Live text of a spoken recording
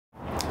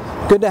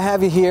Good to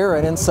have you here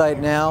at Insight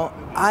Now.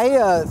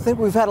 I think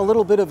we've had a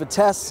little bit of a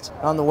test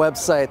on the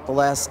website the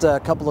last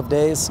couple of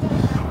days.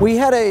 We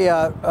had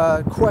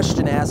a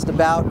question asked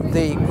about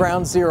the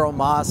Ground Zero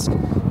Mosque.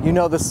 You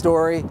know the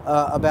story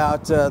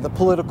about the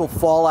political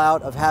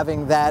fallout of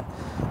having that,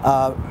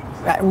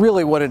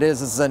 really what it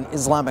is an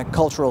Islamic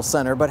cultural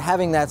center, but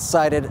having that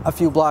sited a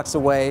few blocks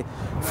away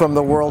from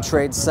the World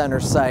Trade Center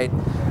site.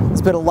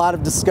 There's been a lot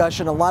of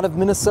discussion, a lot of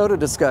Minnesota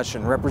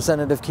discussion.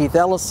 Representative Keith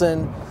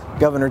Ellison,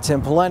 Governor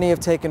Tim Pawlenty have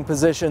taken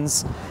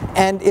positions,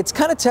 and it's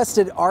kind of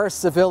tested our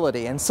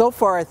civility. And so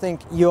far, I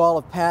think you all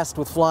have passed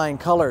with flying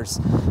colors.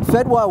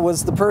 Fedwa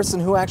was the person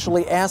who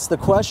actually asked the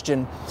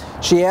question.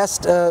 She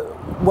asked,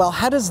 well,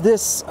 how does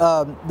this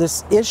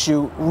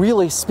issue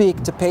really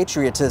speak to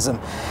patriotism?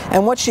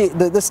 And what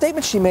the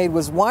statement she made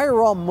was, why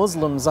are all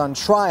Muslims on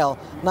trial?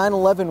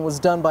 9/11 was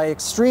done by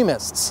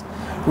extremists.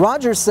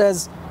 Rogers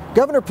says,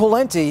 Governor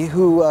Pawlenty,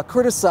 who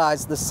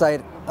criticized the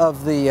site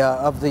of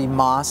the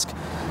mosque,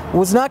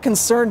 was not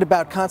concerned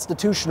about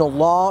constitutional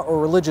law or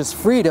religious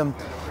freedom.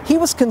 He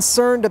was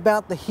concerned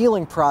about the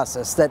healing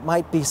process that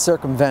might be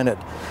circumvented.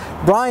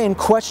 Brian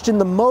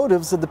questioned the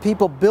motives of the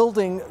people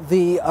building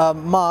the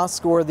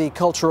mosque or the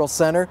cultural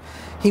center.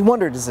 He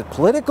wondered, is it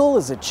political?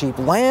 Is it cheap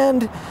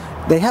land?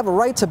 They have a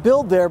right to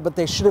build there, but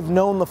they should have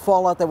known the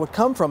fallout that would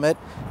come from it.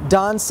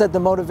 Don said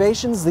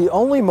the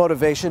only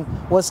motivation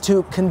was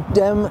to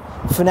condemn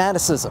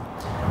fanaticism.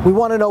 We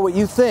want to know what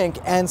you think,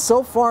 and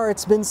so far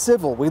it's been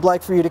civil. We'd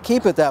like for you to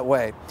keep it that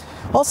way.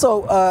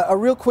 Also, a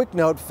real quick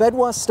note,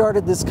 Fedwa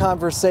started this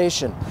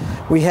conversation.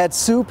 We had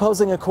Sue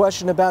posing a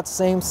question about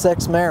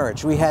same-sex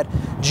marriage. We had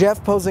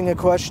Jeff posing a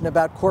question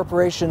about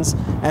corporations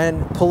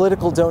and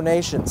political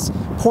donations.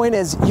 Point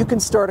is, you can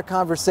start a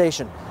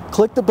conversation.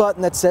 Click the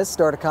button that says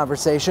start a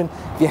conversation.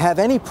 If you have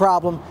any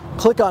problem,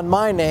 click on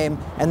my name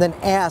and then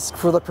ask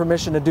for the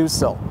permission to do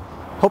so.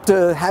 Hope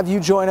to have you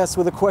join us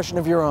with a question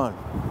of your own.